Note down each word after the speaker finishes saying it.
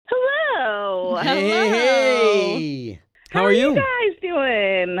Hello. Hey. How are you? How are you guys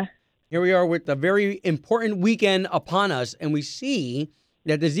doing? Here we are with a very important weekend upon us, and we see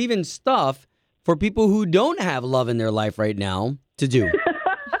that there's even stuff for people who don't have love in their life right now to do.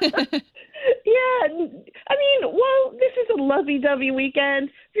 Yeah, I mean, well, this is a lovey-dovey weekend.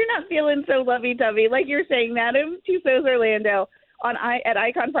 If you're not feeling so lovey-dovey, like you're saying, Madam Tussauds Orlando at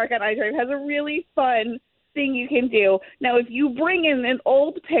Icon Park on iDrive has a really fun thing you can do. Now, if you bring in an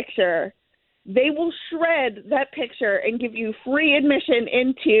old picture, they will shred that picture and give you free admission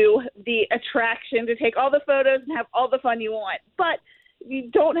into the attraction to take all the photos and have all the fun you want. But if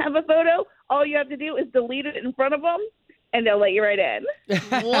you don't have a photo, all you have to do is delete it in front of them, and they'll let you right in.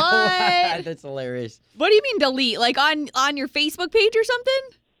 What? That's hilarious. What do you mean delete? Like on your Facebook page or something?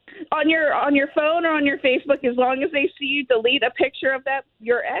 On your phone or on your Facebook, as long as they see you delete a picture of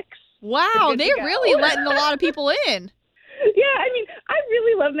your ex. Wow, good to they're go. really letting a lot of people in. Yeah, I mean, I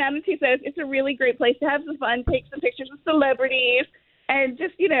really love Madame Tussauds. It's a really great place to have some fun, take some pictures with celebrities, and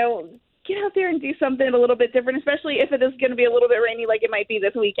just, get out there and do something a little bit different, especially if it is going to be a little bit rainy like it might be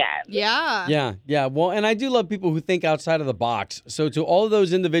this weekend. Yeah. Yeah. Well, and I do love people who think outside of the box. So to all of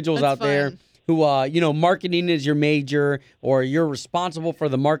those individuals That's out there fun. who, marketing is your major or you're responsible for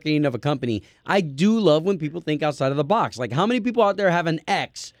the marketing of a company, I do love when people think outside of the box. Like, how many people out there have an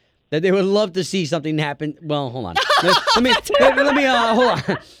ex that they would love to see something happen? Well, hold on. Let me hold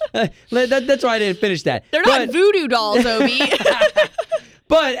on. That's why I didn't finish that. They're not voodoo dolls, Obi.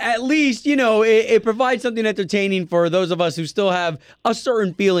 But at least, it provides something entertaining for those of us who still have a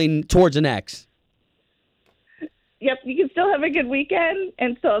certain feeling towards an ex. Yep, you can still have a good weekend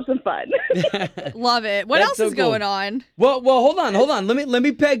and still have some fun. Love it. What That's else so is cool. going on? Well, hold on. Let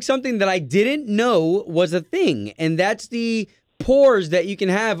me peg something that I didn't know was a thing, and that's the pours that you can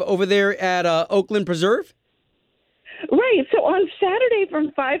have over there at Oakland Preserve. Right. So on Saturday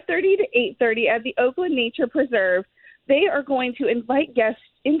from 5:30 to 8:30 at the Oakland Nature Preserve, they are going to invite guests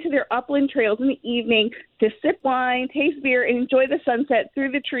into their upland trails in the evening to sip wine, taste beer, and enjoy the sunset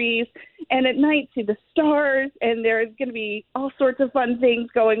through the trees. And at night, see the stars. And there's going to be all sorts of fun things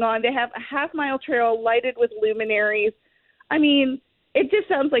going on. They have a half-mile trail lighted with luminaries. I mean, it just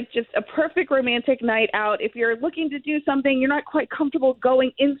sounds like just a perfect romantic night out. If you're looking to do something, you're not quite comfortable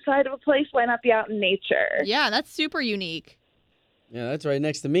going inside of a place, why not be out in nature? Yeah, that's super unique. Yeah, that's right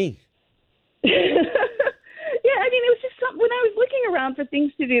next to me. Yeah, I mean, it was just something when I was looking around for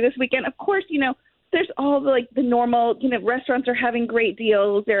things to do this weekend. Of course, there's all the normal, restaurants are having great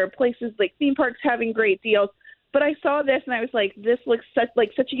deals. There are places like theme parks having great deals. But I saw this and I was like, this looks such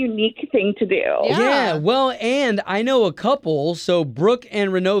a unique thing to do. Yeah. Well, and I know a couple, so Brooke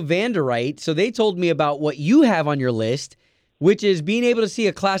and Renaud Vanderite, so they told me about what you have on your list, which is being able to see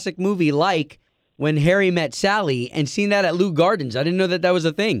a classic movie like When Harry Met Sally and seeing that at Lou Gardens. I didn't know that was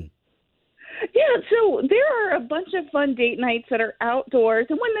a thing. Yeah, so there are a bunch of fun date nights that are outdoors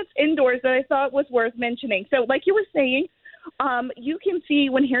and one that's indoors that I thought was worth mentioning. So like you were saying, you can see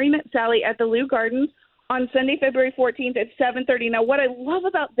When Harry Met Sally at the Lou Gardens on Sunday, February 14th at 7:30. Now, what I love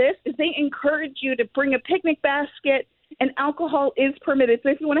about this is they encourage you to bring a picnic basket, and alcohol is permitted. So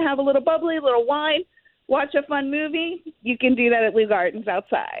if you want to have a little bubbly, a little wine, watch a fun movie, you can do that at Lou Gardens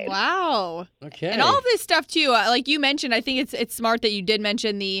outside. Wow. Okay. And all of this stuff, too, like you mentioned, I think it's smart that you did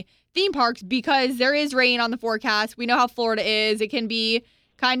mention the theme parks because there is rain on the forecast. We know how Florida is. It can be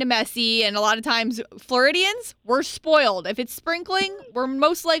kind of messy, and a lot of times Floridians, we're spoiled. If it's sprinkling, we're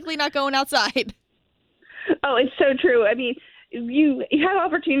most likely not going outside. Oh, it's so true. I mean, you have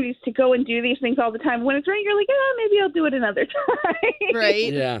opportunities to go and do these things all the time. When it's raining, you're like, maybe I'll do it another time.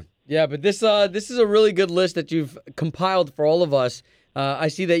 Right? Yeah, but this is a really good list that you've compiled for all of us. I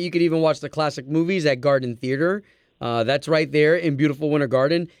see that you could even watch the classic movies at Garden Theater. That's right there in beautiful Winter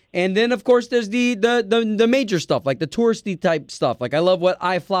Garden. And then, of course, there's the major stuff, like the touristy type stuff. Like I love what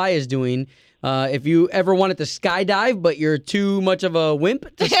iFly is doing. If you ever wanted to skydive, but you're too much of a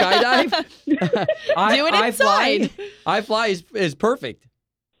wimp to skydive, Do it inside. iFly is perfect.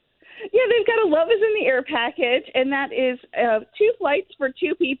 Yeah, they've got a Love is in the Air package, and that is 2 flights for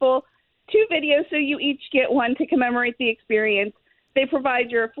 2 people, 2 videos, so you each get one to commemorate the experience. They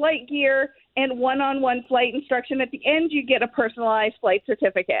provide your flight gear and one-on-one flight instruction. At the end, you get a personalized flight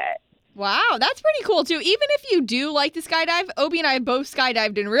certificate. Wow, that's pretty cool, too. Even if you do like to skydive, Obi and I both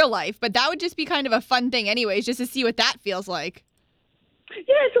skydived in real life, but that would just be kind of a fun thing anyways, just to see what that feels like.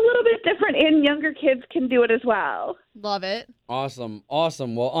 Yeah, it's a little bit different, and younger kids can do it as well. Love it. Awesome.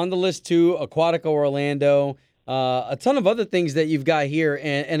 Well, on the list too, Aquatica Orlando, a ton of other things that you've got here.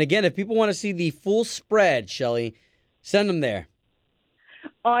 And again, if people want to see the full spread, Shelly, send them there.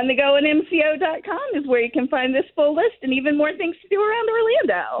 OnTheGo and MCO.com is where you can find this full list and even more things to do around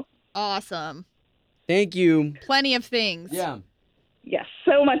Orlando. Awesome. Thank you. Plenty of things. Yeah. Yes,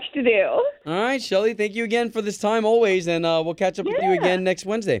 so much to do. All right, Shelly, thank you again for this time always, and we'll catch up with you Yeah. again next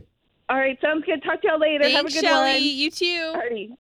Wednesday. All right, sounds good. Talk to y'all later. Have a Thanks, good Shelly. one. You too. Alrighty.